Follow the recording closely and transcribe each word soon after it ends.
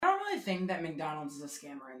think that McDonald's is a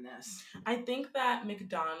scammer in this? I think that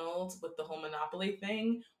McDonald's, with the whole Monopoly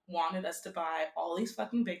thing, wanted us to buy all these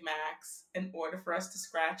fucking Big Macs in order for us to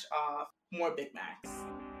scratch off more Big Macs.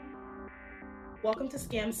 Welcome to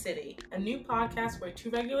Scam City, a new podcast where two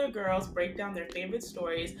regular girls break down their favorite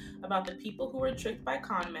stories about the people who were tricked by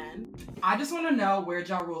con men. I just want to know where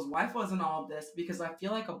Ja Rule's wife was in all of this, because I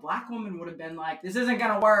feel like a black woman would have been like, this isn't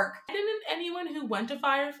gonna work. Didn't anyone who went to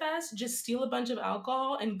Fyre Fest just steal a bunch of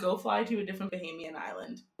alcohol and go fly to a different Bahamian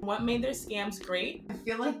island? What made their scams great? I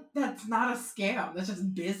feel like that's not a scam, that's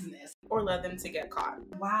just business. Or led them to get caught?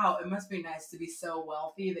 Wow, it must be nice to be so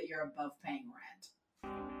wealthy that you're above paying rent.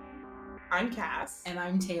 I'm Cass. And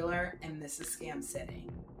I'm Taylor, and this is Scam City.